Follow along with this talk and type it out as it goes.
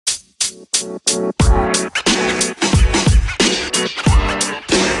Hello,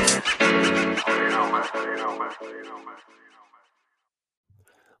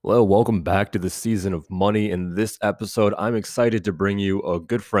 welcome back to the season of money. In this episode, I'm excited to bring you a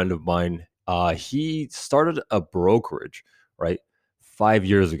good friend of mine. He started a brokerage, right, 5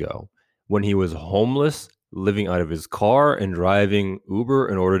 years ago when he was homeless, living out of his car and driving Uber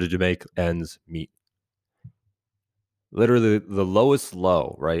in order to make ends meet. Literally the lowest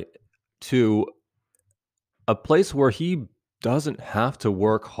low, right, to a place where he doesn't have to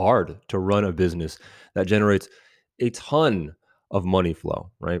work hard to run a business that generates a ton of money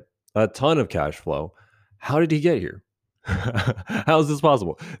flow, right? A ton of cash flow. How did he get here? How is this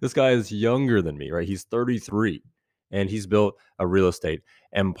possible? This guy is younger than me, right? He's 33 and he's built a real estate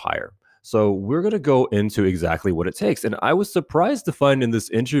empire. So we're going to go into exactly what it takes. And I was surprised to find in this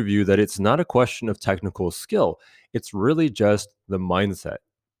interview that it's not a question of technical skill. It's really just the mindset.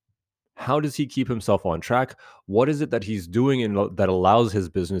 How does he keep himself on track? What is it that he's doing that allows his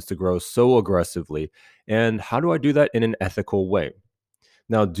business to grow so aggressively? And how do I do that in an ethical way?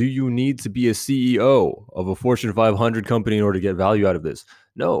 Now, do you need to be a CEO of a Fortune 500 company in order to get value out of this?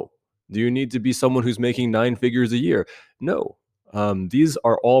 No. Do you need to be someone who's making 9 figures a year? No. These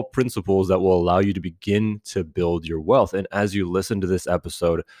are all principles that will allow you to begin to build your wealth. And as you listen to this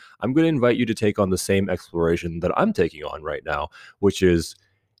episode, I'm going to invite you to take on the same exploration that I'm taking on right now, which is,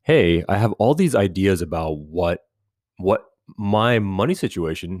 hey, I have all these ideas about what my money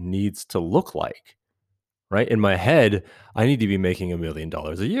situation needs to look like, right? In my head, I need to be making $1 million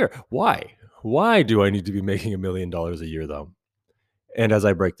a year. Why? Why do I need to be making $1 million a year though? And as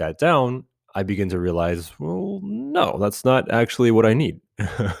I break that down, I begin to realize, well, no, that's not actually what I need.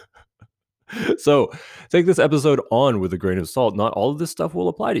 So take this episode on with a grain of salt. Not all of this stuff will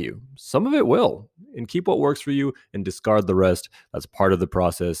apply to you. Some of it will. And keep what works for you and discard the rest. That's part of the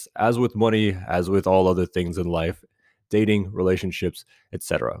process, as with money, as with all other things in life, dating, relationships,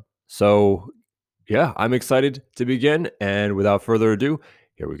 etc. So, yeah, I'm excited to begin. And without further ado,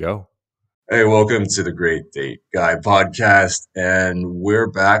 here we go. Hey, welcome to the Great Date Guy podcast. And we're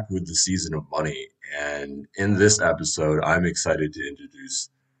back with the season of money. And in this episode, I'm excited to introduce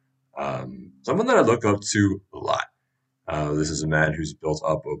someone that I look up to a lot. This is a man who's built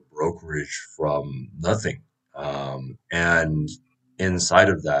up a brokerage from nothing. And inside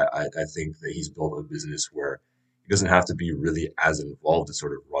of that, I think that he's built a business where he doesn't have to be really as involved. It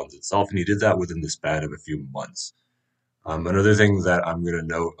sort of runs itself. And he did that within the span of a few months. Another thing that I'm going to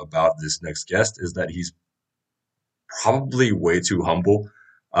note about this next guest is that he's probably way too humble.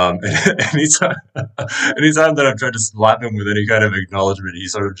 Anytime, anytime that I'm trying to slap him with any kind of acknowledgement, he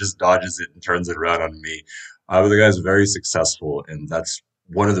sort of just dodges it and turns it around on me. But the guy's very successful, and that's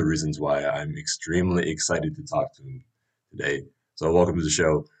one of the reasons why I'm extremely excited to talk to him today. So, welcome to the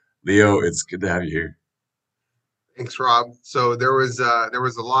show, Leo. It's good to have you here. Thanks, Rob. So there was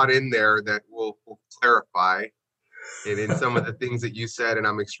a lot in there that we'll clarify, and in some of the things that you said, and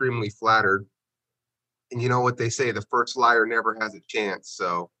I'm extremely flattered. And you know what they say, the first liar never has a chance.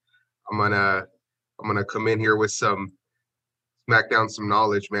 So I'm gonna I'm gonna come in here with some smack down some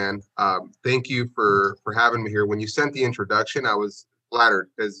knowledge, man. Thank you for having me here. When you sent the introduction, I was flattered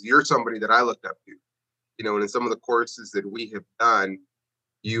because you're somebody that I looked up to. You know, and in some of the courses that we have done,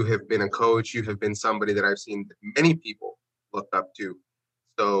 you have been a coach. You have been somebody that I've seen many people look up to.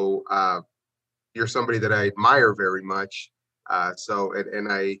 So you're somebody that I admire very much. Uh,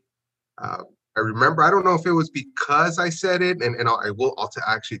 I remember, I don't know if it was because I said it, and I'll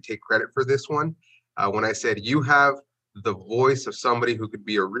actually take credit for this one. When I said you have the voice of somebody who could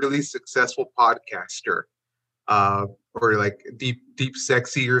be a really successful podcaster, or like deep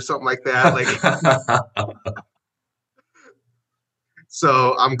sexy or something like that.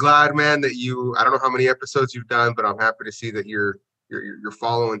 So I'm glad, man, that I don't know how many episodes you've done, but I'm happy to see that you're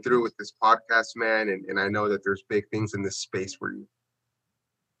following through with this podcast, man. And I know that there's big things in this space for you.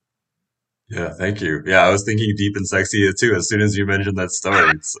 Yeah, thank you. Yeah, I was thinking deep and sexy too. As soon as you mentioned that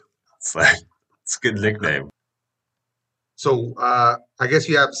story, it's like it's a good nickname. So I guess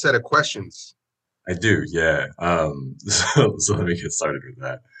you have a set of questions. I do, yeah. So let me get started with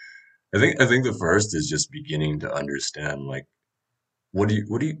that. I think the first is just beginning to understand like what do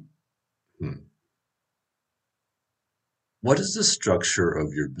you hmm, what does the structure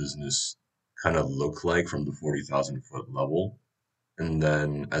of your business kind of look like from the 40,000 foot level? And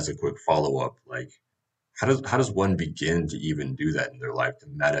then as a quick follow-up, like how does one begin to even do that in their life to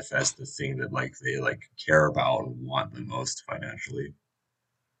manifest the thing that like they like care about and want the most financially?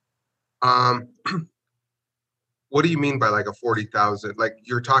 Um, what do you mean by like a 40,000? Like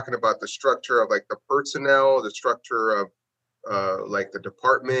you're talking about the structure of like the personnel, the structure of like the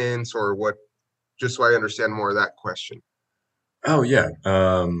departments or what? Just so I understand more of that question. Oh yeah.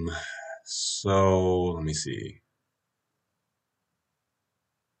 So let me see.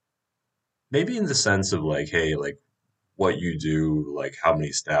 Maybe in the sense of like, hey, like what you do, like how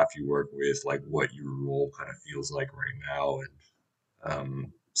many staff you work with, like what your role kind of feels like right now,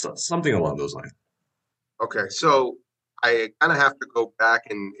 and something along those lines. Okay, so I kind of have to go back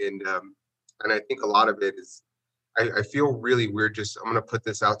and I think a lot of it is I feel really weird. Just I'm gonna put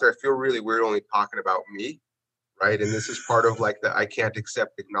this out there. I feel really weird only talking about me, right? And this is part of like the I can't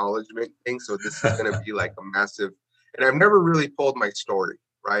accept acknowledgement thing. So this is gonna be like a massive. And I've never really told my story,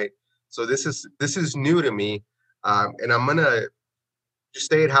 right? So this is new to me, and I'm gonna just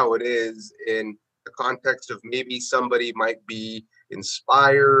say it how it is in the context of maybe somebody might be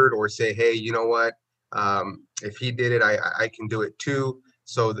inspired or say, hey, you know what? If he did it, I can do it too.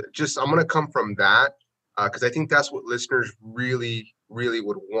 So just I'm gonna come from that because I think that's what listeners really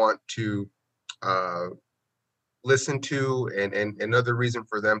would want to uh, listen to, and another reason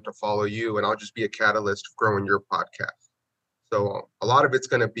for them to follow you. And I'll just be a catalyst of growing your podcast. So a lot of it's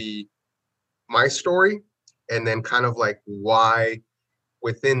going to be my story, and then kind of like why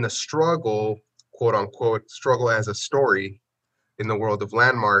within the struggle, quote unquote, struggle as a story in the world of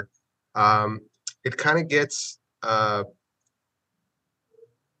Landmark, um, it kind of gets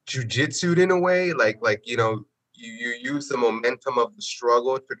jujitsued in a way, like you use the momentum of the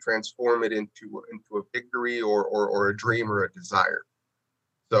struggle to transform it into a victory or a dream or a desire.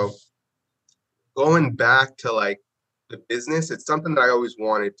 So going back to like the business, it's something that I always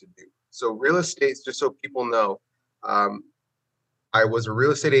wanted to do. So real estate, just so people know, um, I was a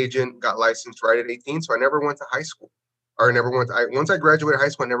real estate agent, got licensed right at 18. So I never went to high school, or I never went. Once I graduated high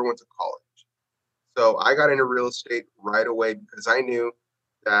school, I never went to college. So I got into real estate right away because I knew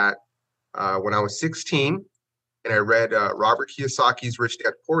that when I was 16 and I read Robert Kiyosaki's Rich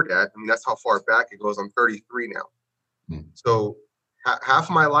Dad Poor Dad. I mean, that's how far back it goes. I'm 33 now. Hmm. So half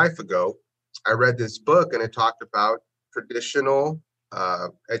my life ago, I read this book and it talked about traditional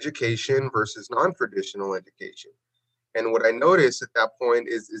education versus non-traditional education. And what I noticed at that point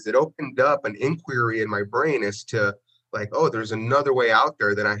is it opened up an inquiry in my brain as to like, oh, there's another way out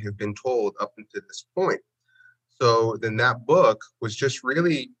there than I have been told up until this point. So then that book was just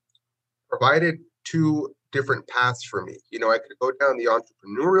really provided two different paths for me. You know, I could go down the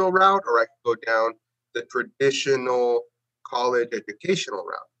entrepreneurial route or I could go down the traditional college educational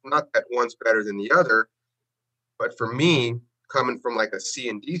route. Not that one's better than the other, but for me, coming from like a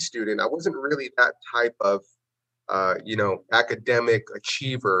C&D student, I wasn't really that type of academic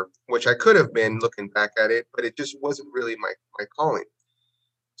achiever, which I could have been looking back at it, but it just wasn't really my calling.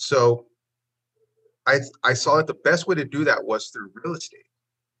 So I saw that the best way to do that was through real estate.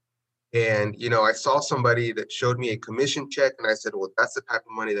 And I saw somebody that showed me a commission check, and I said, "Well, that's the type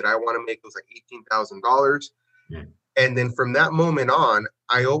of money that I want to make." It was like $18,000. Yeah. And then from that moment on,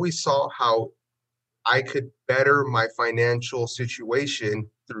 I always saw how I could better my financial situation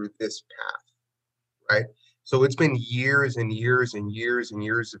through this path, right? So it's been years and years and years and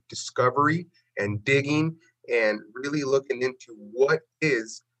years of discovery and digging and really looking into what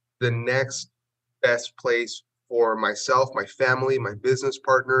is the next best place for myself, my family, my business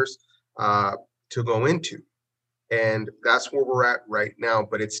partners uh, to go into. And that's where we're at right now.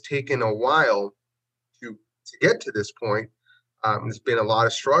 But it's taken a while to get to this point. It's been a lot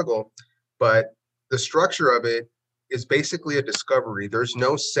of struggle, but the structure of it is basically a discovery. There's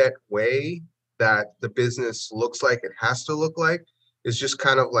no set way that the business looks like it has to look like. It's just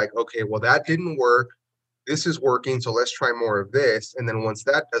kind of like, okay, well, that didn't work. This is working, so let's try more of this. And then once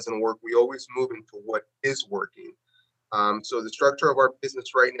that doesn't work, we always move into what is working. So the structure of our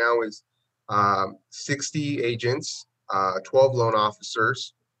business right now is 60 agents, 12 loan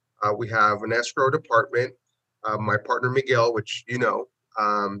officers. We have an escrow department. My partner Miguel, which he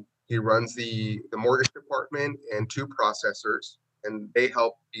runs the mortgage department and two processors, and they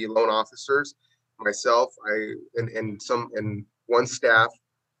help the loan officers. Myself, and one staff,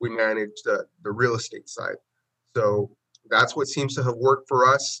 we manage the real estate side. So that's what seems to have worked for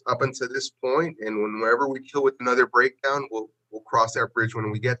us up until this point. And whenever we deal with another breakdown, we'll cross that bridge when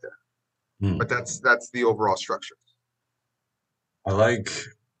we get there. Hmm. But that's the overall structure. I like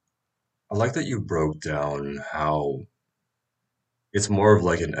I like that you broke down how it's more of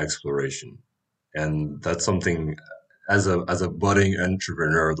like an exploration. And that's something as a budding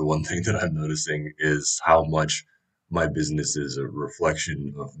entrepreneur, the one thing that I'm noticing is how much my business is a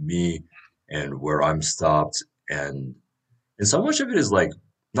reflection of me and where I'm stopped. And so much of it is like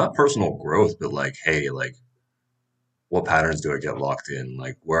not personal growth, but like, hey, like what patterns do I get locked in?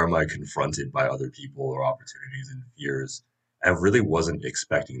 Like where am I confronted by other people or opportunities and fears? I really wasn't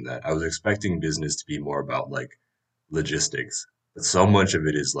expecting that. I was expecting business to be more about like logistics, but so much of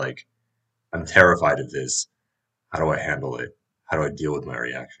it is like, I'm terrified of this. How do I handle it? How do I deal with my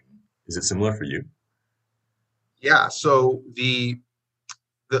reaction? Is it similar for you? Yeah. So the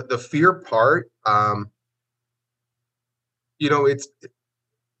fear part, it's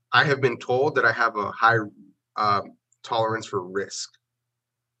I have been told that I have a high tolerance for risk,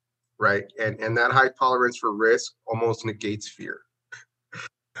 right? And that high tolerance for risk almost negates fear.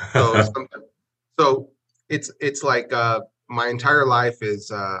 So sometimes, so it's like my entire life is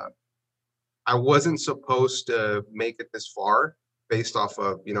I wasn't supposed to make it this far based off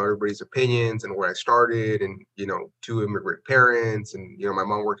of everybody's opinions and where I started, and two immigrant parents, and my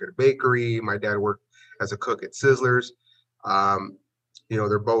mom worked at a bakery, my dad worked as a cook at Sizzlers. um,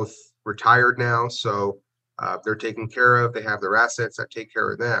 they're both retired now, so they're taken care of, they have their assets that take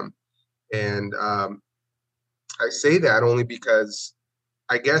care of them. And I say that only because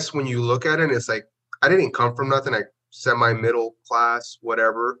I guess when you look at it, it's like I didn't come from nothing. I semi middle class,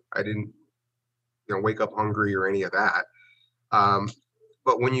 whatever. I didn't wake up hungry or any of that. Um,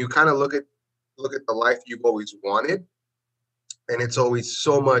 but when you kind of look at the life you've always wanted, and it's always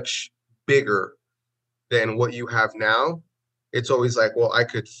so much bigger than what you have now, it's always like, well, I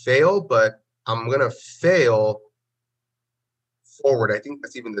could fail, but I'm gonna fail forward. I think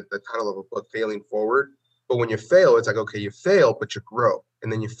that's even the title of a book, Failing Forward. But when you fail, it's like, okay, you fail, but you grow,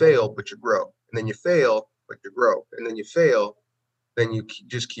 and then you fail, but you grow, and then you fail, but you grow, and then you fail, then you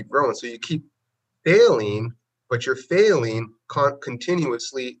just keep growing. So you keep failing, but you're failing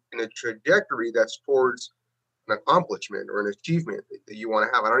continuously in a trajectory that's towards an accomplishment or an achievement that you want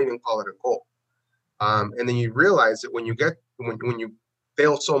to have. I don't even call it a goal. And then you realize that when you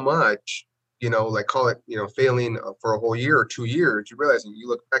fail so much, like call it, failing for a whole year or 2 years, you realize, and you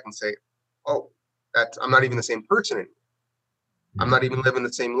look back and say, oh, I'm not even the same person anymore. I'm not even living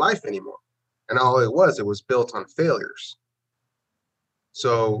the same life anymore. And all it was built on failures.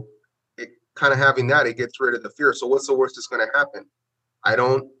 So kind of having that, it gets rid of the fear. So what's the worst that's going to happen? I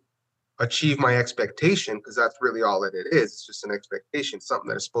don't achieve my expectation, because that's really all that it is. It's just an expectation, something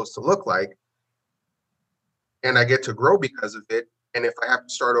that is supposed to look like. And I get to grow because of it. And if I have to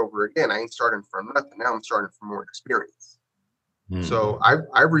start over again, I ain't starting from nothing. Now I'm starting from more experience. So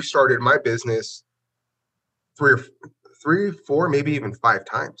I restarted my business three, four, maybe even 5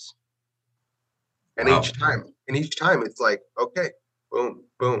 times. And Wow. each time it's like, okay, boom,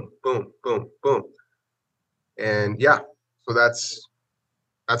 boom, boom, boom, boom. And yeah, so that's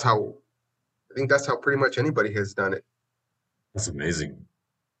how I think that's how pretty much anybody has done it. That's amazing.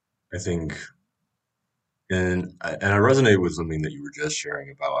 I think, and I resonate with something that you were just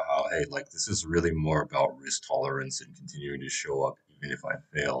sharing about how, hey, like this is really more about risk tolerance and continuing to show up even if I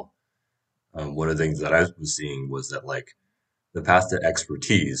fail. One of the things that I was seeing was that like the path to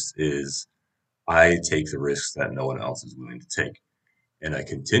expertise is I take the risks that no one else is willing to take. And I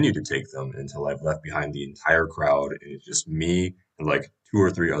continue to take them until I've left behind the entire crowd and it's just me and like two or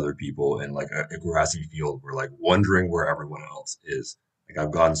three other people in like a grassy field. We're like wondering where everyone else is. Like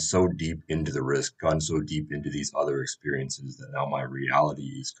I've gone so deep into the risk, gone so deep into these other experiences that now my reality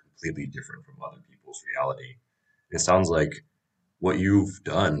is completely different from other people's reality. It sounds like what you've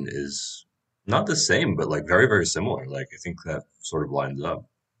done is not the same, but like very, very similar. Like I think that sort of lines up.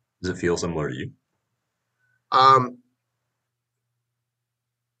 Does it feel similar to you? Um,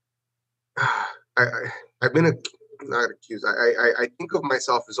 I, I've been not accused. I think of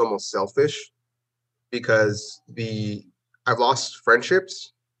myself as almost selfish, because I've lost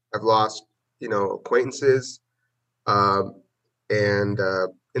friendships, I've lost acquaintances, um, and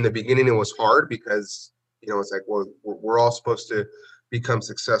in the beginning it was hard because it's like, well, we're all supposed to become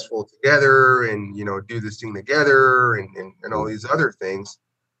successful together, and do this thing together, and all these other things.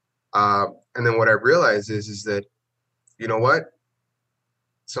 And then what I realized is that what,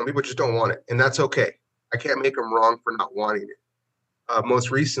 some people just don't want it, and that's okay. I can't make them wrong for not wanting it.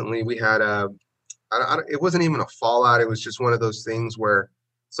 Most recently, we had it wasn't even a fallout. It was just one of those things where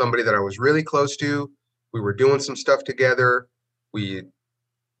somebody that I was really close to, we were doing some stuff together. We,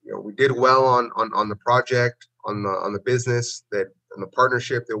 we did well on the project, on the business, that on the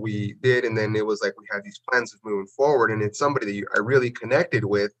partnership that we did, and then it was like we had these plans of moving forward, and it's somebody that I really connected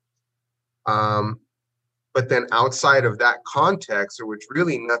with. Um, but then outside of that context, there was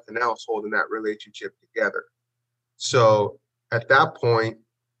really nothing else holding that relationship together. So at that point,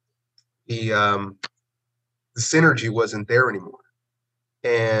 the synergy wasn't there anymore.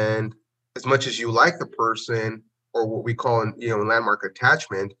 And as much as you like the person, or what we call in landmark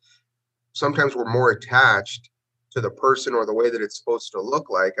attachment, sometimes we're more attached to the person or the way that it's supposed to look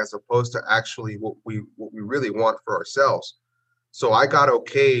like, as opposed to actually what we really want for ourselves. So I got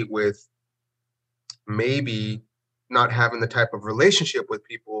okay with maybe not having the type of relationship with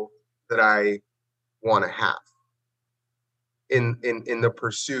people that I want to have in the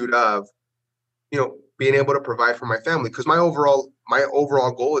pursuit of, being able to provide for my family. Because my overall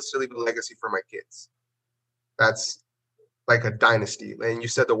goal is to leave a legacy for my kids. That's like a dynasty. And you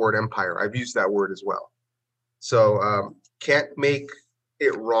said the word empire. I've used that word as well. So can't make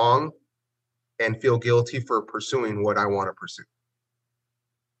it wrong and feel guilty for pursuing what I want to pursue.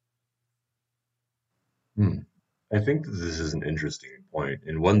 Hmm. I think this is an interesting point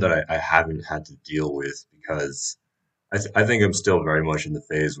and one that I haven't had to deal with because I think I'm still very much in the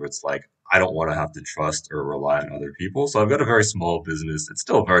phase where it's like I don't want to have to trust or rely on other people. So I've got a very small business. It's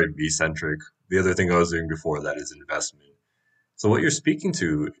still very me centric. The other thing I was doing before that is investment. So what you're speaking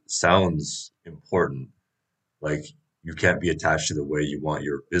to sounds important. Like you can't be attached to the way you want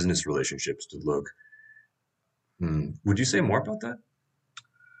your business relationships to look. Would you say more about that?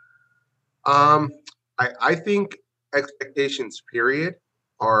 Um, I think expectations, period,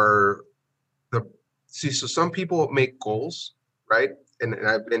 are the see. So some people make goals, right? And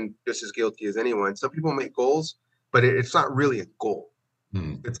I've been just as guilty as anyone. Some people make goals, but it's not really a goal.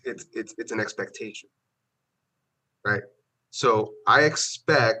 Hmm. It's an expectation, right? So I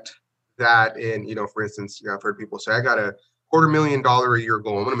expect that for instance, I've heard people say, I got a $250,000 a year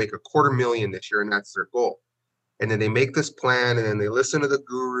goal. I'm going to make a 250,000 this year, and that's their goal. And then they make this plan, and then they listen to the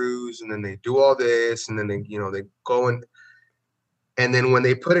gurus, and then they do all this, and then they go and then when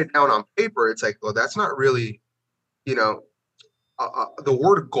they put it down on paper, it's like, well, that's not really, you know, the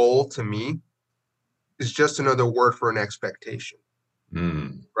word goal to me is just another word for an expectation,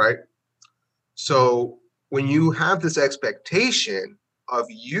 Hmm. right? So when you have this expectation of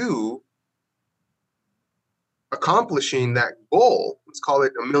you accomplishing that goal, let's call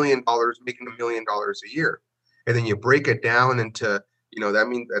it $1 million, making $1 million a year, and then you break it down into, that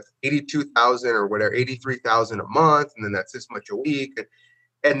means that's 82,000 or whatever, 83,000 a month, and then that's this much a week,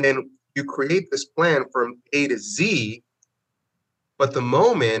 and then you create this plan from A to Z. But the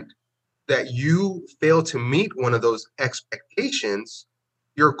moment that you fail to meet one of those expectations,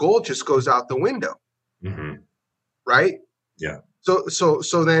 your goal just goes out the window, Hmm. right? Yeah.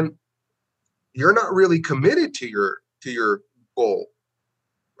 So then you're not really committed to your goal,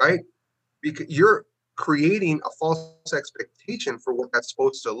 right? Because you're creating a false expectation for what that's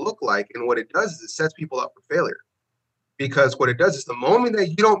supposed to look like, and what it does is it sets people up for failure. Because what it does is the moment that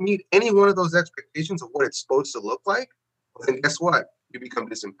you don't meet any one of those expectations of what it's supposed to look like, well, then guess what? You become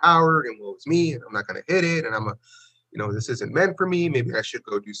disempowered, and woe is me, and I'm not going to hit it, and this isn't meant for me. Maybe I should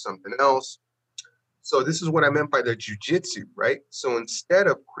go do something else. So this is what I meant by the jujitsu, right? So instead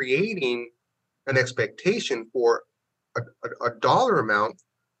of creating an expectation for a dollar amount,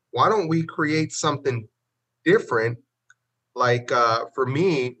 why don't we create something different? Like for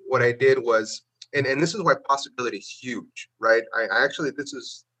me, what I did was, and this is why possibility is huge, right? I actually, this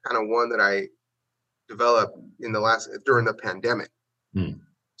is kind of one that I developed during the pandemic. Hmm.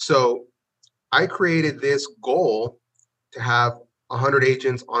 So I created this goal to have 100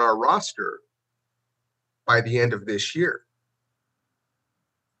 agents on our roster by the end of this year.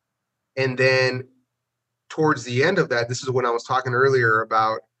 And then towards the end of that, this is when I was talking earlier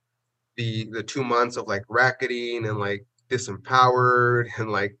about the 2 months of like racketing and like disempowered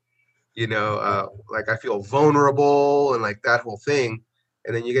and like I feel vulnerable and like that whole thing.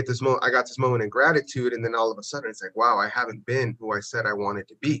 And then you get this moment, I got this moment in gratitude, and then all of a sudden it's like, wow, I haven't been who I said I wanted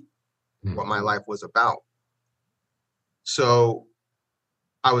to be, what Hmm. my life was about. So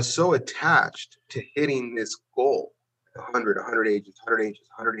I was so attached to hitting this goal, 100 agents, 100 agents,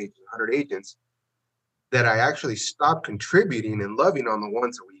 100 agents, 100 agents, that I actually stopped contributing and loving on the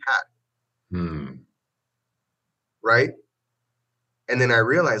ones that we had, Hmm. right? And then I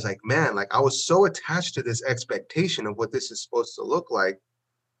realized, like, man, like I was so attached to this expectation of what this is supposed to look like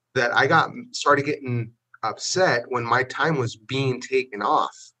that I started getting upset when my time was being taken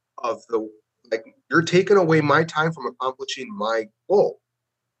off of like, you're taking away my time from accomplishing my goal,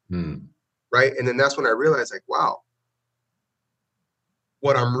 Hmm. right? And then that's when I realized, like, wow,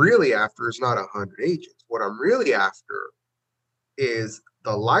 what I'm really after is not 100 agents. What I'm really after is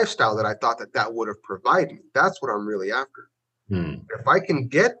the lifestyle that I thought that would have provided me. That's what I'm really after. Hmm. If I can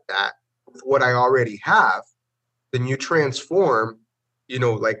get that with what I already have, then you transform,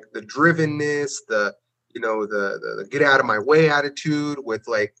 like the drivenness, the get out of my way attitude with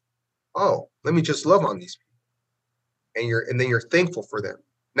like, oh, let me just love on these people. And then you're thankful for them.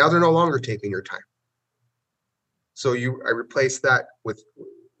 Now they're no longer taking your time. So I replace that with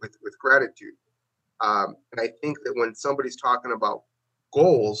gratitude. And I think that when somebody's talking about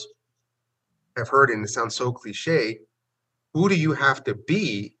goals, I've heard, and it sounds so cliche, who do you have to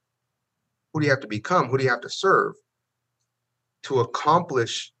be? Who do you have to become? Who do you have to serve to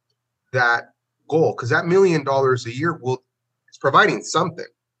accomplish that goal? Because that $1 million a year it's providing something.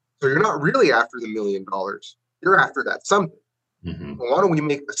 So you're not really after the $1 million. You're after that something. Hmm. Well, why don't we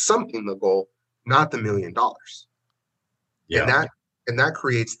make the something the goal, not the $1 million? And Yeah. that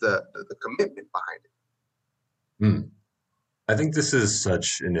creates the commitment behind it. Hmm. I think this is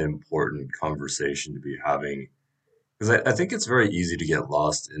such an important conversation to be having because I think it's very easy to get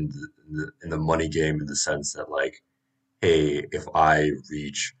lost in the money game in the sense that like, hey, if I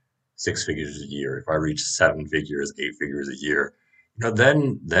reach 6 figures a year, if I reach 7 figures, 8 figures a year,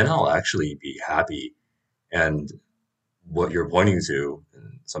 then I'll actually be happy. And what you're pointing to,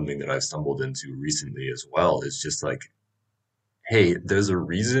 and something that I've stumbled into recently as well, is just like, hey, there's a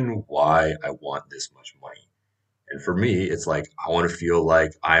reason why I want this much money. And for me, it's like I want to feel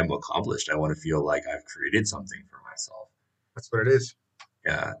like I'm accomplished. I want to feel like I've created something for myself. That's what it is.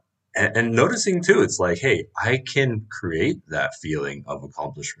 Yeah. And noticing too, it's like, hey, I can create that feeling of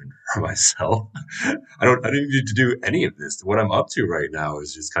accomplishment for myself. I don't need to do any of this. What I'm up to right now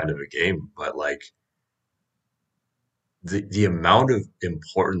is just kind of a game, but like the amount of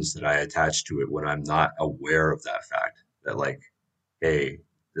importance that I attach to it when I'm not aware of that fact that like, hey,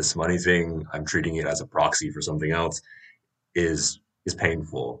 this money thing, I'm treating it as a proxy for something else is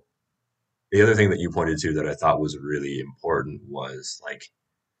painful. The other thing that you pointed to that I thought was really important was like,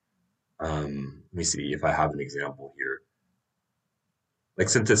 let me see if I have an example here. Like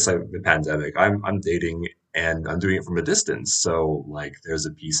since it's like the pandemic, I'm dating and I'm doing it from a distance. So like there's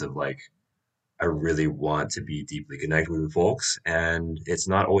a piece of like I really want to be deeply connected with folks and it's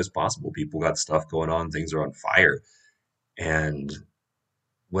not always possible. People got stuff going on, things are on fire. And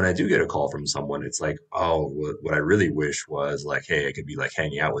when I do get a call from someone, it's like, oh, what I really wish was like, hey, I could be like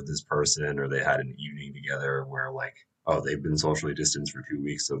hanging out with this person, or they had an evening together where like, oh, they've been socially distanced for 2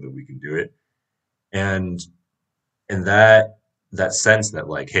 weeks so that we can do it. And and that sense that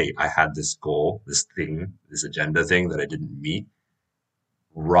like, hey, I had this goal, this thing, this agenda thing that I didn't meet,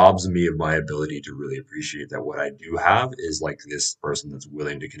 robs me of my ability to really appreciate that what I do have is like this person that's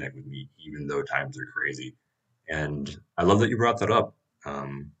willing to connect with me, even though times are crazy. And I love that you brought that up.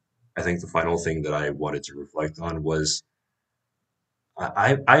 Um, I think the final thing that I wanted to reflect on was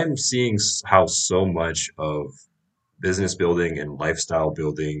I am seeing how so much of business building and lifestyle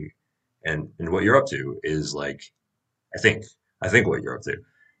building and what you're up to is like I think I think what you're up to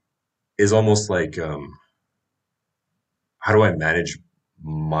is almost like how do I manage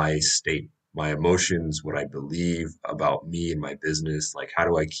my state, my emotions, what I believe about me and my business? Like how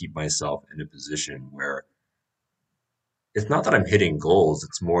do I keep myself in a position where it's not that I'm hitting goals,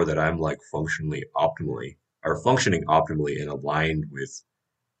 it's more that I'm like functionally optimally or functioning optimally and aligned with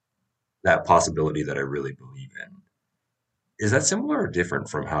that possibility that I really believe in. Is that similar or different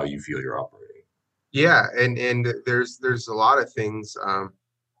from how you feel you're operating? Yeah, and there's a lot of things.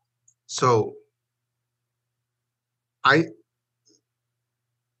 So I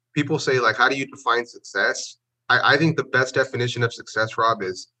people say like, how do you define success? I think the best definition of success, Rob,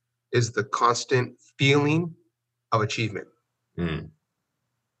 is the constant feeling of achievement. Mm,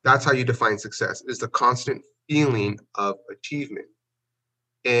 That's how you define success, is the constant feeling of achievement.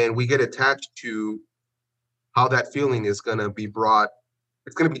 And we get attached to how that feeling is going to be brought,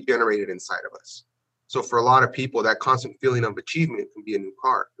 it's going to be generated inside of us. So for a lot of people, that constant feeling of achievement can be a new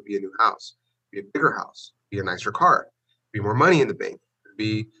car, could be a new house, be a bigger house, be a nicer car, be more money in the bank, could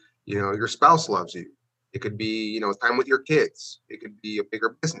be, your spouse loves you. It could be, time with your kids. It could be a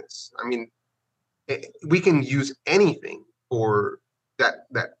bigger business. I mean, we can use anything for that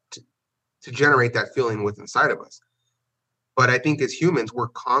to generate that feeling within inside of us. But I think as humans, we're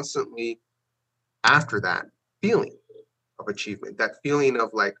constantly after that feeling of achievement, that feeling of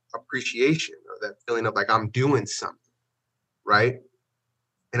like appreciation, or that feeling of like I'm doing something, right?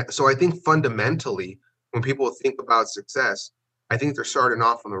 And so I think fundamentally, when people think about success, I think they're starting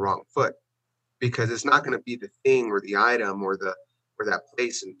off on the wrong foot, because it's not going to be the thing or the item or that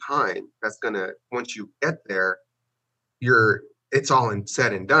place and time that's going to, once you get there, you're it's all in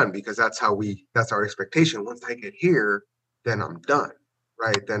said and done, because that's our expectation. Once I get here, then I'm done,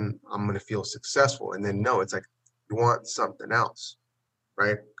 right? Then I'm going to feel successful. And then no, it's like you want something else,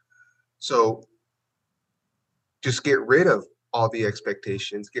 right? So just get rid of all the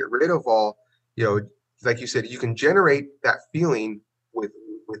expectations, get rid of all, you know, like you said, you can generate that feeling with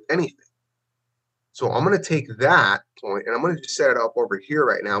anything. So I'm going to take that point and I'm going to just set it up over here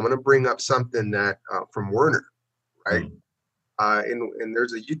right now. I'm going to bring up something that from Werner, right? mm, And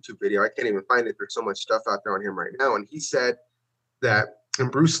there's a YouTube video. I can't even find it. There's so much stuff out there on him right now. And he said that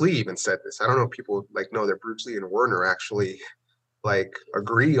And Bruce Lee even said this. I don't know if people like know that Bruce Lee and Werner actually like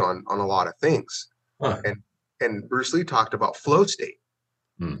agree on a lot of things. Huh. And Bruce Lee talked about flow state,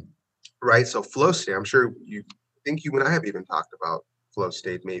 Hmm. right? So flow state, I'm sure you think you and I have even talked about flow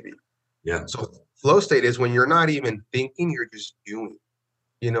state maybe. Yeah. So flow state is when you're not even thinking, you're just doing,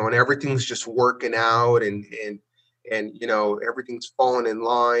 and everything's just working out and everything's falling in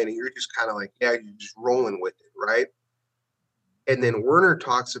line and you're just kind of like, yeah, you're just rolling with it, right? And then Werner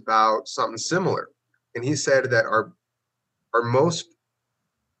talks about something similar. And he said that our most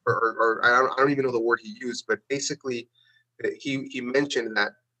or I don't even know the word he used, but basically he mentioned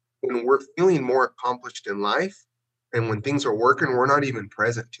that when we're feeling more accomplished in life and when things are working, we're not even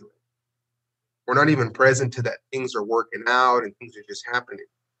present to it. We're not even present to that things are working out and things are just happening.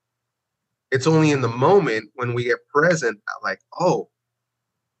 It's only in the moment when we get present that like, oh,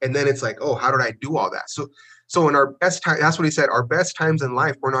 and then it's like, oh, how did I do all that? So in our best time, that's what he said, our best times in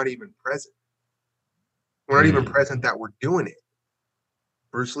life, we're not even present. We're not even Hmm. present that we're doing it.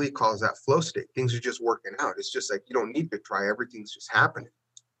 Bruce Lee calls that flow state. Things are just working out. It's just like you don't need to try, everything's just happening.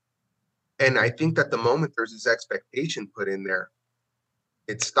 And I think that the moment there's this expectation put in there,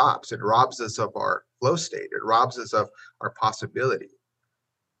 it stops. It robs us of our flow state. It robs us of our possibility.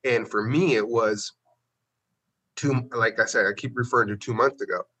 And for me, it was like I said, I keep referring to 2 months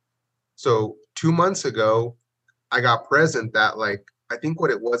ago. So 2 months ago, I got present that like I think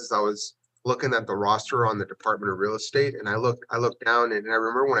what it was is I was looking at the roster on the Department of Real Estate, and I looked down, and I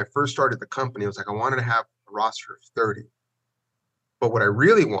remember when I first started the company, I was like, I wanted to have a roster of 30. But what I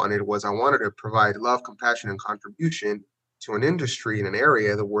really wanted was I wanted to provide love, compassion, and contribution to an industry in an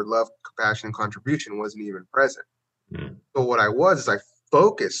area the word love, compassion, and contribution wasn't even present. Hmm. So what I was is I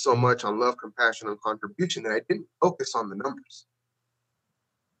focused so much on love, compassion, and contribution that I didn't focus on the numbers.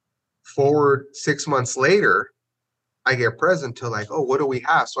 Forward 6 months later, I get present to like, oh, what do we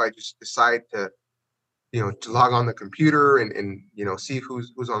have? So I just decide to log on the computer and see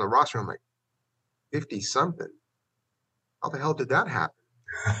who's on the roster. I'm like, 50 something. How the hell did that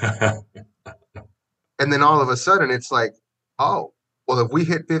happen? And then all of a sudden it's like, oh, well, if we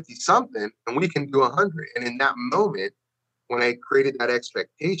hit 50 something and we can do 100. And in that moment, when I created that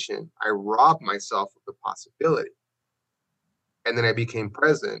expectation, I robbed myself of the possibility. And then I became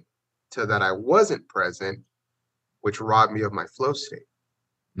present to that I wasn't present, which robbed me of my flow state.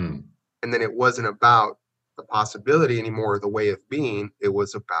 Hmm. And then it wasn't about the possibility anymore, or the way of being. It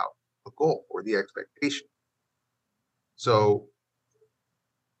was about the goal or the expectation. So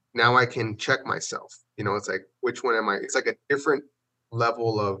now I can check myself. It's like, which one am I? It's like a different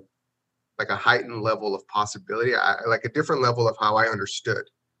level of, like a heightened level of possibility. Like a different level of how I understood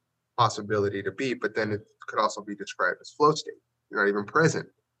possibility to be, but then it could also be described as flow state. You're not even present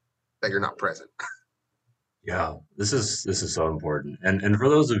that you're not present. Yeah, this is so important. And for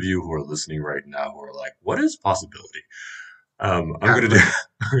those of you who are listening right now who are like, what is possibility? I'm Yeah, gonna do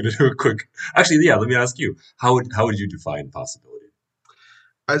I'm gonna do a quick actually, yeah, let me ask you, how would you define possibility?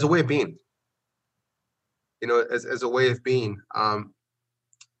 as a way of being, as a way of being,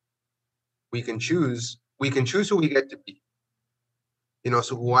 we can choose who we get to be.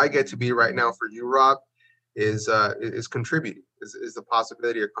 So who I get to be right now for you, Rob, is contributing, is the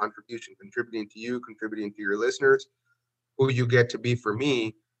possibility of contribution, contributing to you, contributing to your listeners. Who you get to be for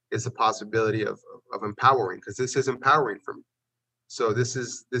me is the possibility of empowering, because this is empowering for me. So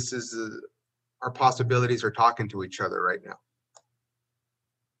our possibilities are talking to each other right now.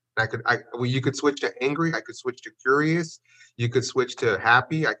 You could switch to angry. I could switch to curious. You could switch to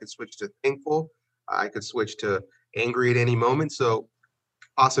happy. I could switch to thankful. I could switch to angry at any moment. So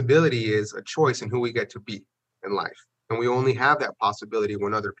possibility is a choice in who we get to be in life. And we only have that possibility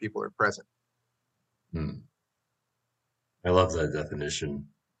when other people are present. Hmm. I love that definition.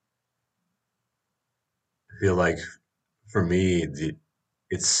 I feel like for me,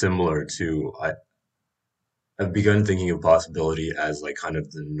 it's similar to I've begun thinking of possibility as like kind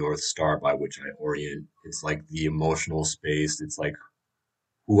of the North Star by which I orient. It's like the emotional space. It's like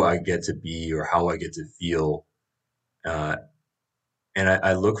who I get to be or how I get to feel. Uh, and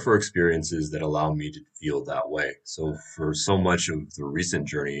I look for experiences that allow me to feel that way. So for so much of the recent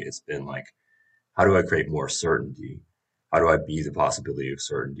journey, it's been like, how do I create more certainty? How do I be the possibility of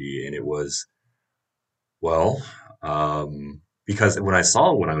certainty? And it was, well, because when I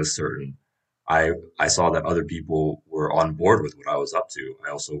was certain, I saw that other people were on board with what I was up to. I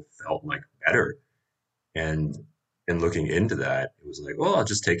also felt like better. And in looking into that, it was like, well, I'll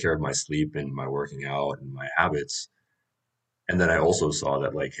just take care of my sleep and my working out and my habits. And then I also saw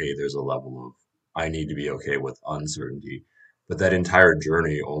that like, hey, there's a level of I need to be okay with uncertainty. But that entire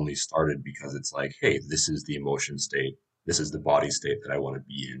journey only started because it's like, hey, this is the emotion state this is the body state that I want to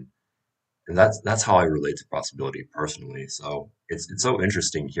be in. And that's how I relate to possibility personally. So it's so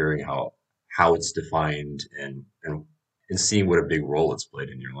interesting hearing how it's defined and seeing what a big role it's played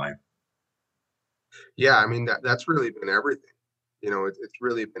in your life. Yeah, I mean that's really been everything. It's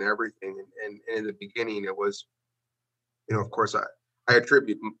really been everything. And in the beginning, it was, of course, I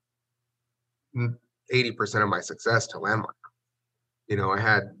attribute 80% of my success to Landmark. I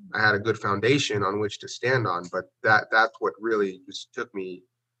had a good foundation on which to stand on, but that's what really just took me,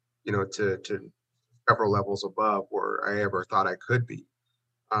 to several levels above where I ever thought I could be.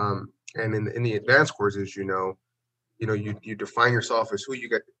 And in the advanced courses, you define yourself as who you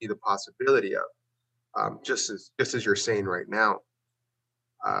get to be the possibility of, just as you're saying right now.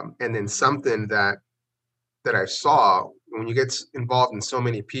 And then something that I saw, when you get involved in so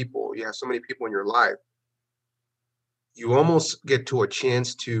many people, you have so many people in your life, you almost you get a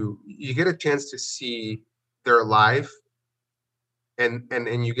chance to see their life,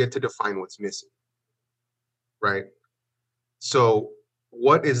 and you get to define what's missing, right? So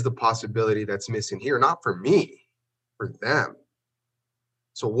what is the possibility that's missing here? Not for me, for them.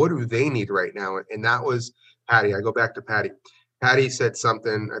 So what do they need right now? And that was Patty. I go back to Patty. Patty said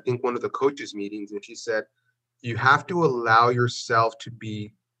something, I think one of the coaches meetings, and she said, you have to allow yourself to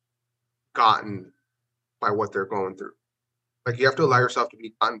be gotten by what they're going through. Like, you have to allow yourself to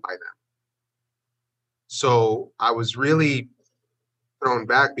be gotten by them. So I was really thrown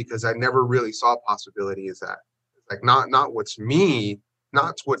back because I never really saw possibility as that. Like, not what's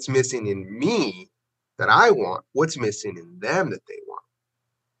what's missing in me that I want, what's missing in them that they want.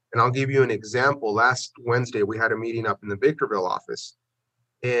 And I'll give you an example. Last Wednesday, we had a meeting up in the Victorville office,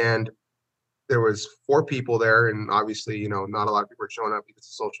 and there was 4 people there, and obviously, not a lot of people are showing up because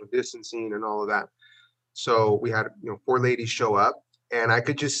of social distancing and all of that. So we had, 4 ladies show up, and I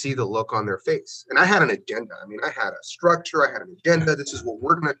could just see the look on their face. And I had an agenda. I mean, I had a structure, I had an agenda. This is what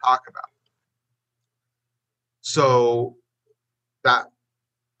we're going to talk about. So that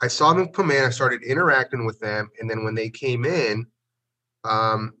I saw them come in, I started interacting with them, and then when they came in,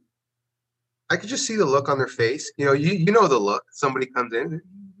 I could just see the look on their face. You know the look. Somebody comes in,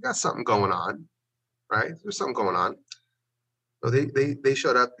 you got something going on, right? There's something going on. So they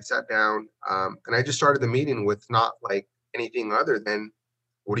showed up, they sat down, and I just started the meeting with not like anything other than,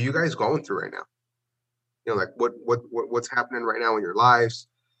 what are you guys going through right now? Like what's happening right now in your lives?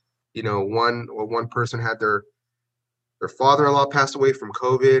 One person had their father-in-law passed away from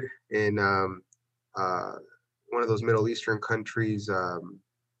COVID in one of those Middle Eastern countries.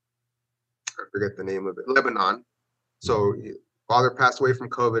 I forget the name of it, Lebanon. So father passed away from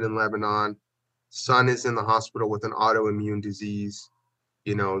COVID in Lebanon. Son is in the hospital with an autoimmune disease.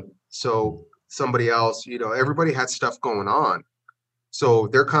 So somebody else, everybody had stuff going on. So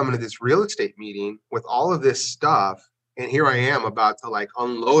they're coming to this real estate meeting with all of this stuff. And here I am about to like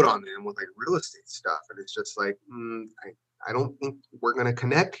unload on them with like real estate stuff. And it's just like, I don't think we're going to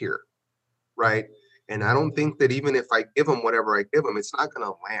connect here. Right. And I don't think that even if I give them whatever I give them, it's not going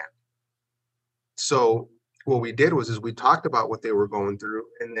to land. So what we did was we talked about what they were going through.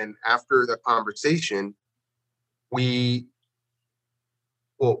 And then after the conversation, I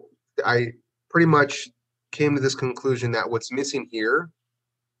pretty much came to this conclusion that what's missing here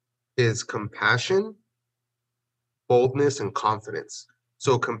is compassion, boldness, and confidence.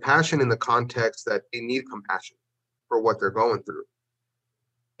 So compassion in the context that they need compassion for what they're going through,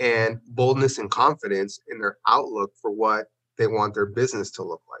 and boldness and confidence in their outlook for what they want their business to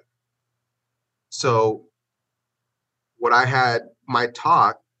look like. So what I had my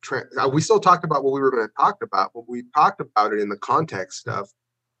talk, we still talked about what we were going to talk about, but we talked about it in the context of,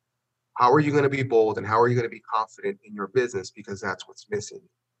 how are you going to be bold and how are you going to be confident in your business? Because that's what's missing.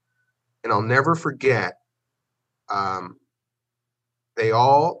 And I'll never forget, they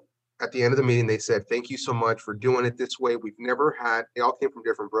all, at the end of the meeting, they said, thank you so much for doing it this way. They all came from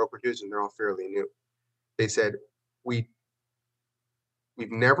different brokerages and they're all fairly new. They said, we've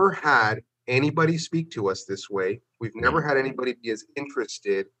never had anybody speak to us this way. We've never had anybody be as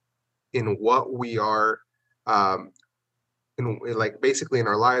interested in what we are, basically in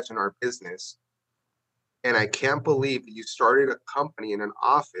our lives and our business. And I can't believe that you started a company in an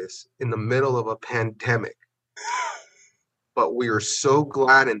office in the middle of a pandemic. But we are so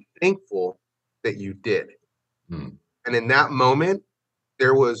glad and thankful that you did. And in that moment,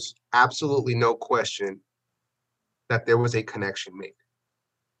 there was absolutely no question that there was a connection made.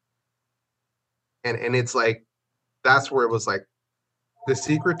 And it's like, that's where it was like, the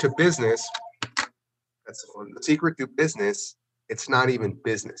secret to business, the secret to business, it's not even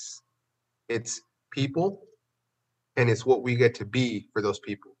business. It's people, and it's what we get to be for those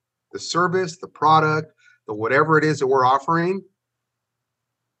people. The service, the product, So whatever it is that we're offering,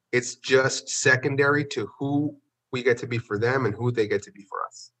 it's just secondary to who we get to be for them and who they get to be for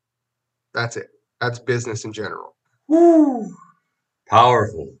us. That's it. That's business in general. Woo!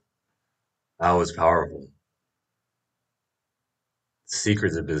 Powerful. That was powerful. The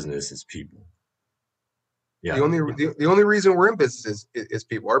secret of business is people. The Yeah, only the only reason we're in business is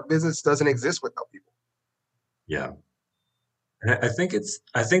people. Our business doesn't exist without people. yeah. And I think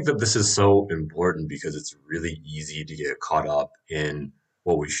that this is so important because it's really easy to get caught up in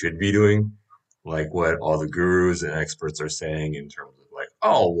what we should be doing, like what all the gurus and experts are saying in terms of like,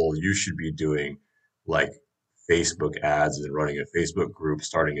 oh, well, you should be doing like Facebook ads and running a Facebook group,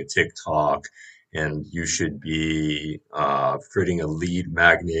 starting a TikTok, and you should be creating a lead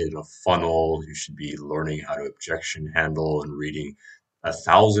magnet, a funnel. You should be learning how to objection handle and reading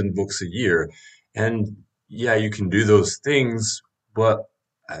 1,000 books a year. And yeah, you can do those things, but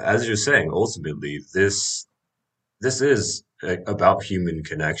as you're saying, ultimately, this is about human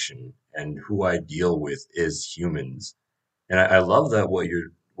connection, and who I deal with is humans. And I love that what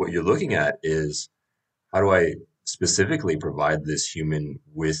you're looking at is how do I specifically provide this human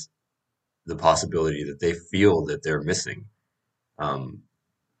with the possibility that they feel that they're missing. Um,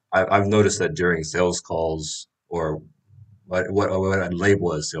 I've noticed that during sales calls or what I'd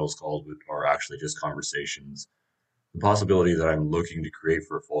label as sales calls are actually just conversations. The possibility that I'm looking to create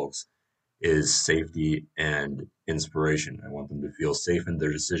for folks is safety and inspiration. I want them to feel safe in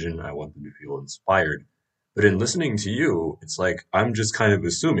their decision. I want them to feel inspired. But in listening to you, it's like I'm just kind of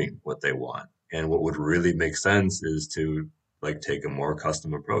assuming what they want. And what would really make sense is to like take a more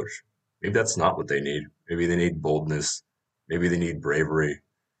custom approach. Maybe that's not what they need. Maybe they need boldness. Maybe they need bravery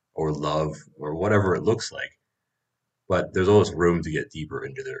or love or whatever it looks like. But there's always room to get deeper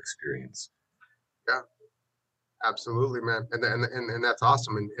into their experience. Yeah, absolutely, man. And that's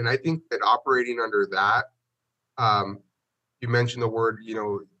awesome. And I think that operating under that, um, you mentioned the word,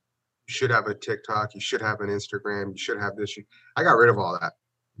 you should have a TikTok, you should have an Instagram, you should have this. I got rid of all that.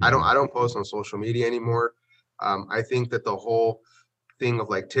 I Mhm. don't post on social media anymore. I think that the whole thing of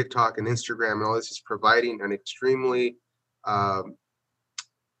like TikTok and Instagram and all this is providing an extremely um,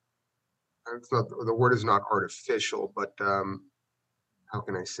 it's not the word is not artificial, but how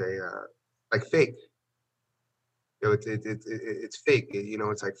can I say like fake. It's fake.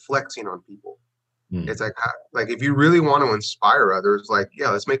 It's like flexing on people. It's Mm. like if you really want to inspire others, like yeah,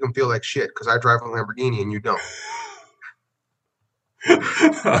 let's make them feel like shit because I drive a Lamborghini and you don't.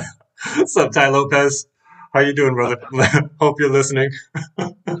 What's up, Ty Lopez? How you doing, brother? Hope you're listening.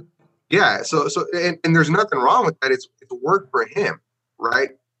 Yeah, and there's nothing wrong with that. It's work for him, right?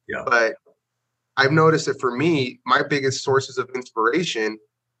 Yeah. But I've noticed that for me, my biggest sources of inspiration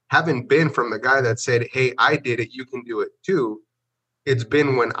haven't been from the guy that said, "Hey, I did it, you can do it too." It's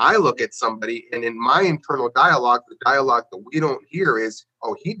been when I look at somebody and in my internal dialogue, the dialogue that we don't hear is,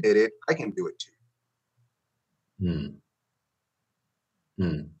 "Oh, he did it, I can do it too." Mm.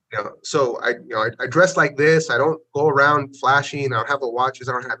 Mm. So I dress like this. I don't go around flashy. I don't have the watches.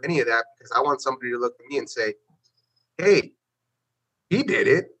 I don't have any of that because I want somebody to look at me and say, "Hey, he did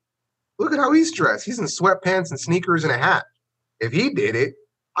it. Look at how he's dressed. He's in sweatpants and sneakers and a hat. If he did it,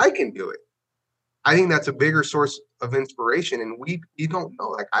 I can do it." I think that's a bigger source of inspiration. And we don't know.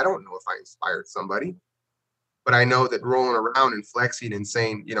 Like I don't know if I inspired somebody, but I know that rolling around and flexing and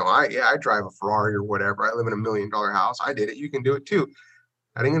saying, I drive a Ferrari or whatever. I live in $1 million house. I did it. You can do it too.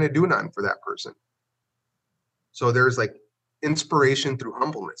 I ain't gonna do nothing for that person. So there's like inspiration through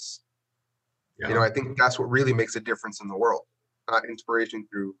humbleness. Yeah. I think that's what really makes a difference in the world, not inspiration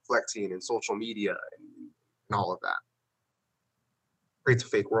through flexing and social media and all of that. Creates a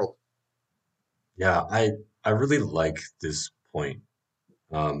fake world. Yeah. I really like this point.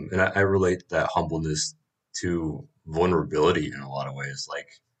 And I relate that humbleness to vulnerability in a lot of ways. Like,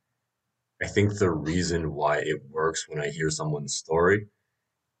 I think the reason why it works when I hear someone's story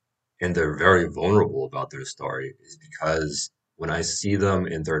and they're very vulnerable about their story is because when I see them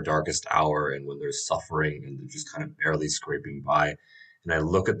in their darkest hour and when they're suffering and they're just kind of barely scraping by, and I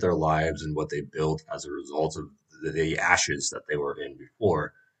look at their lives and what they built as a result of the ashes that they were in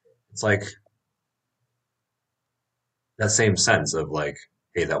before, it's like that same sense of like,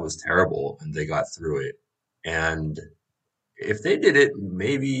 hey, that was terrible and they got through it. And if they did it,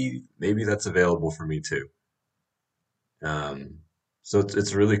 maybe that's available for me too. Um, so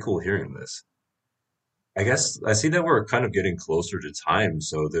it's really cool hearing this. I guess I see that we're kind of getting closer to time,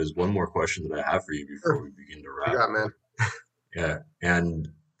 so there's one more question that I have for you before Sure. we begin to What you wrap. got, man? Yeah, and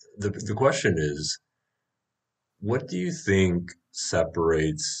the question is, what do you think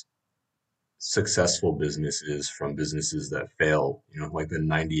separates successful businesses from businesses that fail? Like the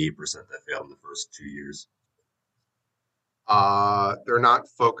 98% that fail in the first 2 years. They're not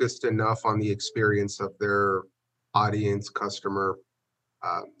focused enough on the experience of their audience, customer.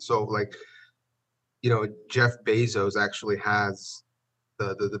 So like, Jeff Bezos actually has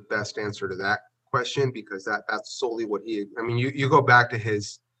the best answer to that question, because that's solely what I mean, you go back to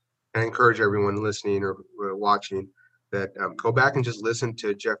his, and I encourage everyone listening or watching that, go back and just listen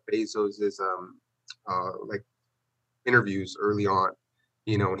to Jeff Bezos's like interviews early on,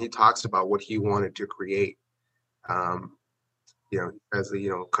 and he talks about what he wanted to create. Um, as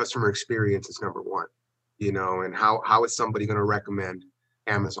the, customer experience is number one, and how is somebody going to recommend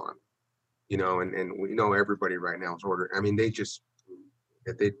Amazon, and we know everybody right now is ordering. I mean, they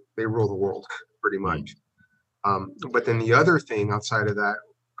rule the world pretty Mm. much. But then the other thing outside of that,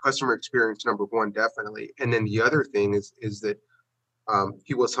 customer experience number one, definitely. And then the other thing is that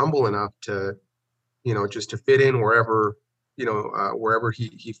he was humble enough to, just to fit in wherever, wherever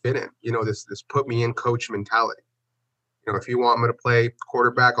he fit in. This put me in coach mentality. If you want me to play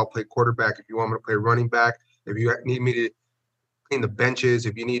quarterback, I'll play quarterback. If you want me to play running back, if you need me to clean the benches,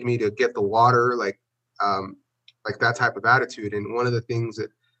 if you need me to get the water, like that type of attitude. And one of the things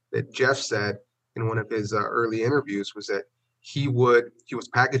that Jeff said in one of his early interviews was that he was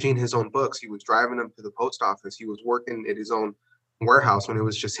packaging his own books. He was driving them to the post office. He was working at his own warehouse when it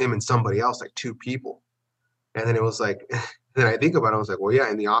was just him and somebody else, like two people. And then it was like, then I think about it, I was like, well, yeah,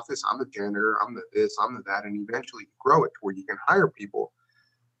 in the office, I'm the janitor, I'm the this, I'm the that. And eventually you grow it to where you can hire people.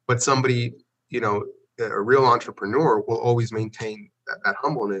 But somebody, a real entrepreneur will always maintain that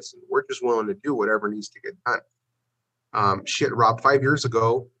humbleness. And we're just willing to do whatever needs to get done. Shit, Rob, 5 years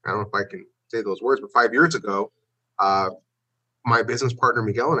ago, I don't know if I can say those words, but 5 years ago, uh, my business partner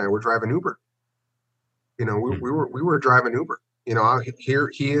Miguel and I were driving Uber. We were driving Uber. Here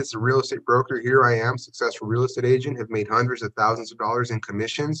he is a real estate broker. Here I am, successful real estate agent, have made hundreds of thousands of dollars in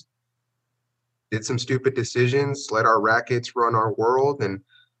commissions. Did some stupid decisions, let our rackets run our world, and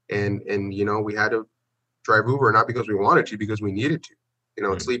we had to drive Uber, not because we wanted to, because we needed to.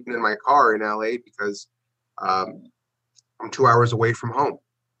 Sleeping in my car in LA because I'm 2 hours away from home.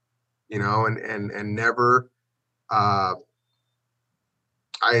 And never.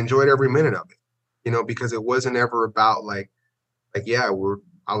 I enjoyed every minute of it. Because it wasn't ever about yeah,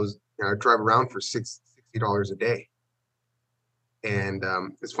 I drive around for $60 a day. And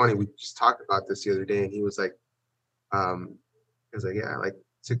it's funny, we just talked about this the other day, and he was like, yeah, like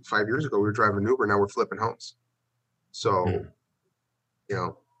 5 years ago we were driving Uber, now we're flipping homes. So,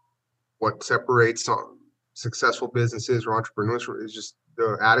 what separates successful businesses or entrepreneurs is just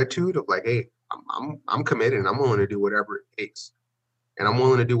the attitude of like, hey, I'm committed and I'm willing to do whatever it takes. And I'm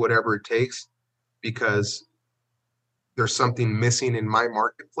willing to do whatever it takes because there's something missing in my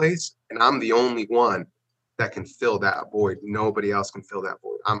marketplace, and I'm the only one that can fill that void. Nobody else can fill that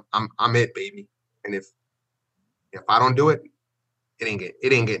void. I'm it, baby. And if I don't do it, it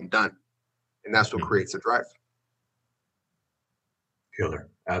ain't getting done. And that's what creates a drive. Killer.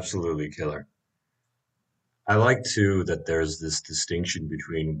 Absolutely killer. I like too that there's this distinction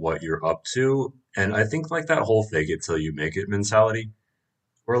between what you're up to, and I think like that whole fake it till you make it mentality.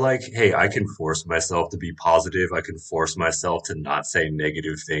 Where like, hey, I can force myself to be positive. I can force myself to not say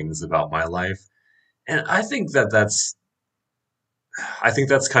negative things about my life. And I think that's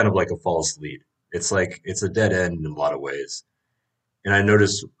kind of like a false lead. It's like it's a dead end in a lot of ways. And I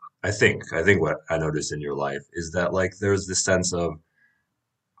think what I notice in your life is that like there's this sense of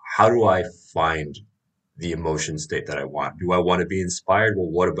how do I find the emotion state that I want? Do I want to be inspired? Well,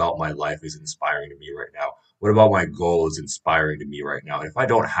 what about my life is inspiring to me right now? What about my goal is inspiring to me right now? And if I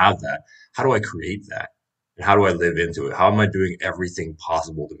don't have that, how do I create that? And how do I live into it? How am I doing everything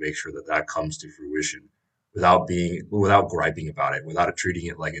possible to make sure that that comes to fruition without griping about it, without treating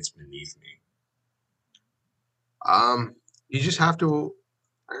it like it's beneath me? You just have to.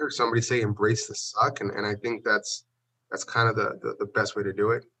 I heard somebody say embrace the suck, and I think that's kind of the best way to do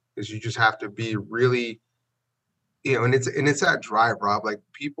it. Is you just have to be really, and it's that drive, Rob. Like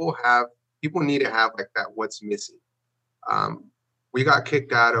people need to have like that what's missing. Um, we got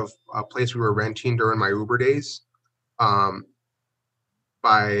kicked out of a place we were renting during my Uber days, um,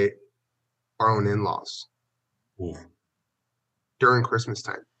 by our own in-laws Ooh. during Christmas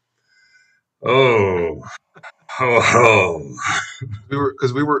time. Oh, oh, We were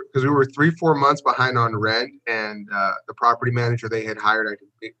 3-4 months behind on rent, and the property manager they had hired, I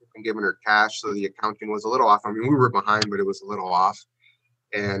had been giving her cash, so the accounting was a little off. I mean, we were behind, but it was a little off.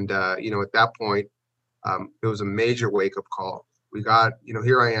 And at that point, it was a major wake-up call. We got,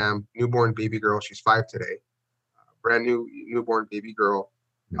 here I am, newborn baby girl. She's 5 today, brand new newborn baby girl,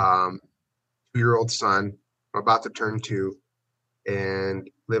 2-year-old son, I'm about to turn 2, and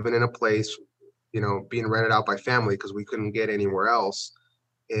living in a place being rented out by family because we couldn't get anywhere else,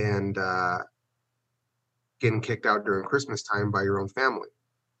 and getting kicked out during Christmas time by your own family.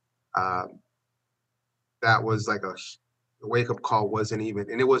 Um, that was like a wake up call. It wasn't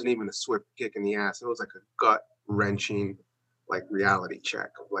even a swift kick in the ass. It was like a gut wrenching, like reality check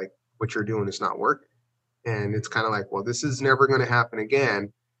of like what you're doing is not working. And it's kind of like, well, this is never going to happen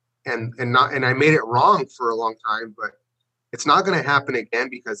again. And I made it wrong for a long time, but it's not going to happen again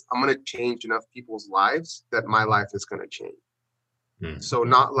because I'm going to change enough people's lives that my life is going to change. So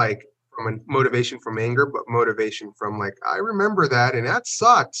not like from a motivation from anger, but motivation from like, I remember that and that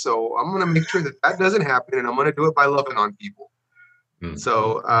sucked. So I'm going to make sure that doesn't happen, and I'm going to do it by loving on people.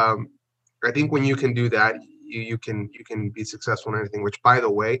 So I think when you can do that, you can be successful in anything, which, by the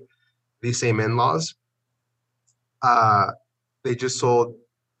way, these same in-laws, they just sold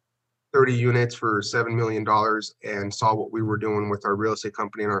 30 units for $7 million and saw what we were doing with our real estate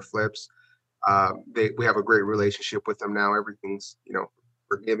company and our flips. We have a great relationship with them now. Everything's,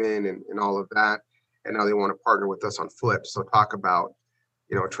 forgiven and all of that. And now they want to partner with us on flips. So talk about,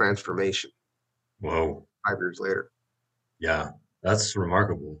 transformation. Whoa. 5 years later. Yeah, that's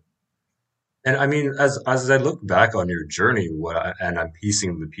remarkable. And I mean, as I look back on your journey, and I'm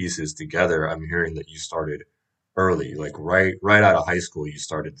piecing the pieces together, I'm hearing that you started early, like right out of high school, you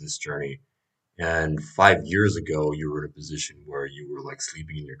started this journey. And 5 years ago, you were in a position where you were like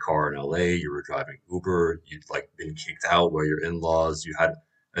sleeping in your car in LA, you were driving Uber, you'd like been kicked out by your in-laws, you had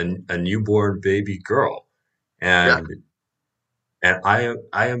a newborn baby girl. Yeah. And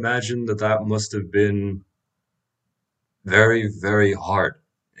I imagine that must have been very, very hard.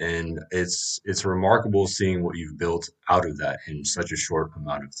 And it's remarkable seeing what you've built out of that in such a short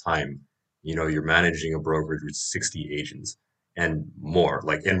amount of time. You're managing a brokerage with 60 agents and more,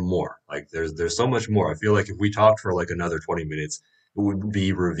 Like there's so much more. I feel like if we talked for like another 20 minutes, it would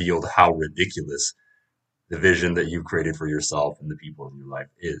be revealed how ridiculous the vision that you've created for yourself and the people in your life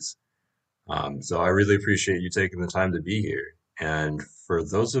is. So I really appreciate you taking the time to be here. And for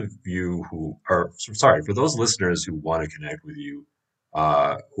those of you for those listeners who want to connect with you,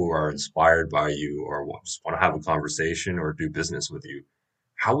 who are inspired by you or just want to have a conversation or do business with you,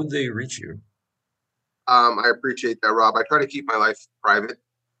 how would they reach you? I appreciate that, Rob. I try to keep my life private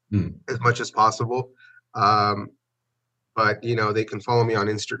as much as possible. But they can follow me on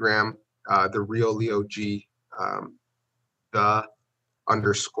Instagram, the real Leo G, the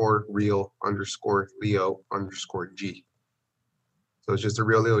 _real_Leo_G. So it's just a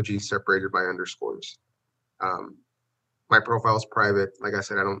real Leo G separated by underscores. My profile is private. Like I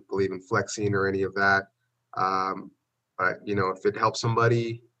said, I don't believe in flexing or any of that. But if it helps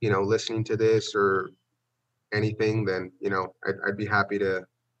somebody, listening to this or anything, then I'd be happy to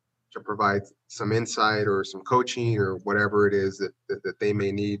provide some insight or some coaching or whatever it is that they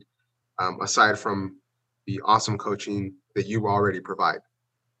may need, aside from the awesome coaching that you already provide.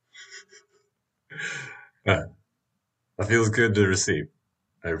 That feels good to receive.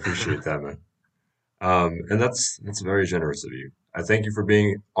 I appreciate that, man. And that's very generous of you. I thank you for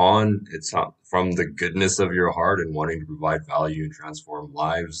being on. It's not from the goodness of your heart and wanting to provide value and transform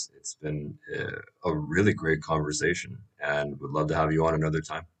lives. It's been a really great conversation, and would love to have you on another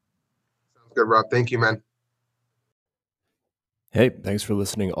time. Sounds good, Rob. Thank you, man. Hey, thanks for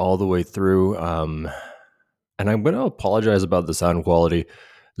listening all the way through. And I'm going to apologize about the sound quality.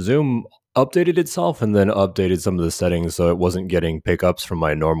 Zoom updated itself and then updated some of the settings so it wasn't getting pickups from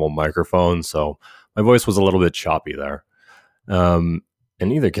my normal microphone. So my voice was a little bit choppy there. In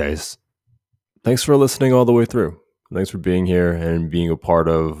either case, thanks for listening all the way through. Thanks for being here and being a part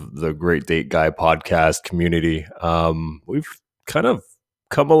of the Great Date Guy podcast community. We've kind of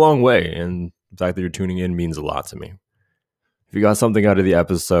come a long way, and the fact that you're tuning in means a lot to me. If you got something out of the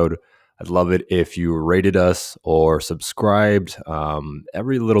episode, I'd love it if you rated us or subscribed.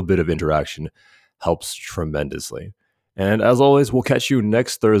 Every little bit of interaction helps tremendously. And as always, we'll catch you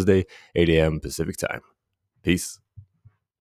next Thursday, 8 a.m. Pacific time. Peace.